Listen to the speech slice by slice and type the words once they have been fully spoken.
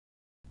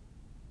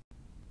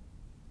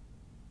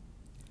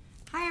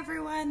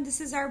everyone,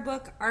 this is our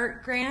book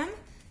ArtGram.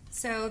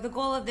 So the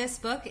goal of this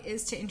book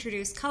is to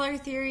introduce color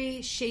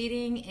theory,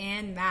 shading,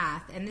 and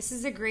math. And this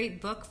is a great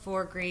book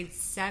for grade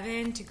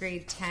 7 to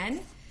grade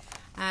 10.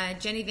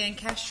 Jenny Van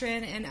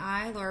Kesteren and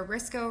I, Laura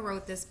Briscoe,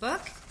 wrote this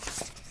book.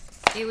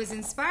 It was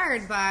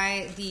inspired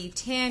by the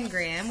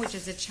ArtGram, which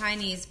is a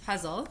Chinese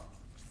puzzle.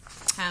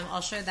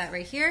 I'll show that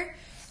right here.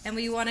 And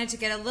we wanted to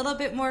get a little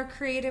bit more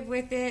creative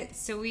with it,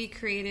 so we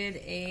created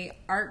a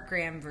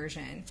ArtGram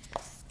version.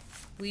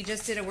 We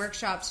just did a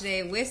workshop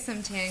today with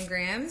some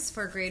tangrams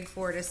for grade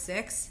 4 to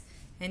 6,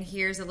 and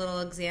here's a little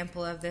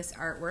example of this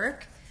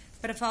artwork.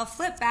 But if I'll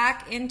flip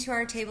back into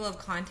our table of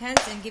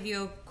contents and give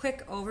you a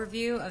quick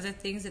overview of the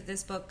things that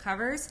this book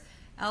covers: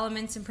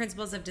 elements and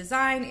principles of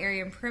design,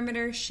 area and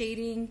perimeter,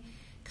 shading,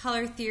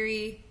 color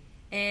theory,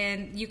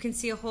 and you can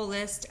see a whole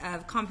list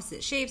of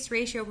composite shapes,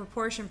 ratio,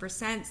 proportion,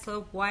 percent,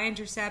 slope,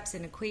 y-intercepts,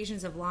 and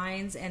equations of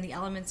lines, and the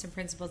elements and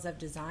principles of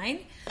design.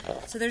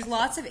 So there's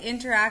lots of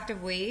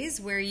interactive ways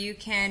where you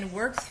can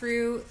work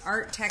through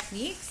art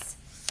techniques,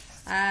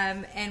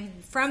 and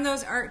from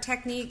those art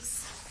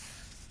techniques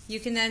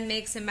you can then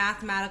make some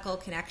mathematical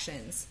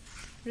connections.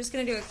 I'm just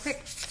going to do a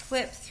quick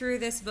flip through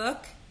this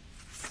book,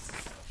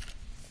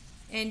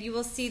 and you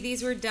will see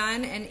these were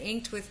done and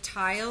inked with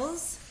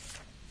tiles.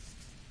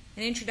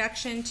 An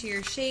introduction to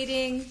your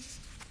shading,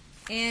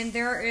 and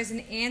there is an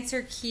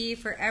answer key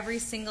for every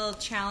single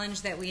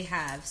challenge that we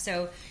have.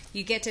 So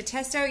you get to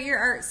test out your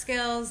art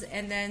skills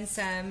and then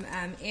some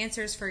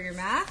answers for your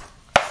math.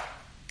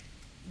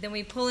 Then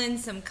we pull in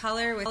some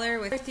color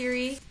with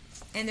theory,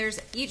 and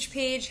each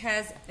page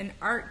has an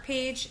art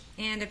page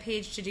and a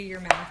page to do your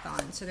math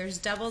on. So there's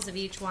doubles of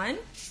each one.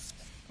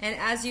 And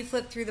as you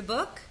flip through the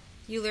book,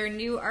 you learn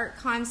new art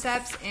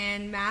concepts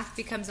and math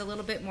becomes a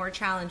little bit more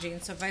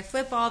challenging. So if I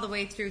flip all the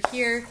way through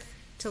here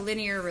to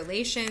linear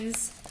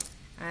relations,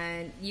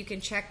 you can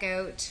check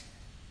out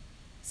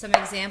some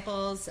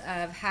examples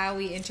of how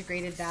we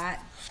integrated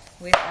that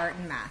with art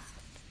and math.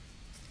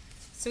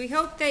 So we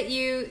hope that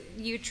you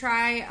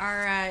try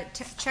our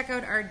check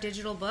out our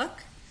digital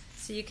book.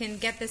 So you can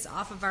get this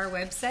off of our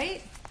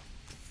website,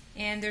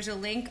 and there's a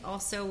link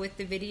also with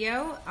the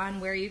video on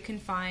where you can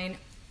find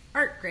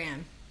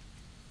ArtGram.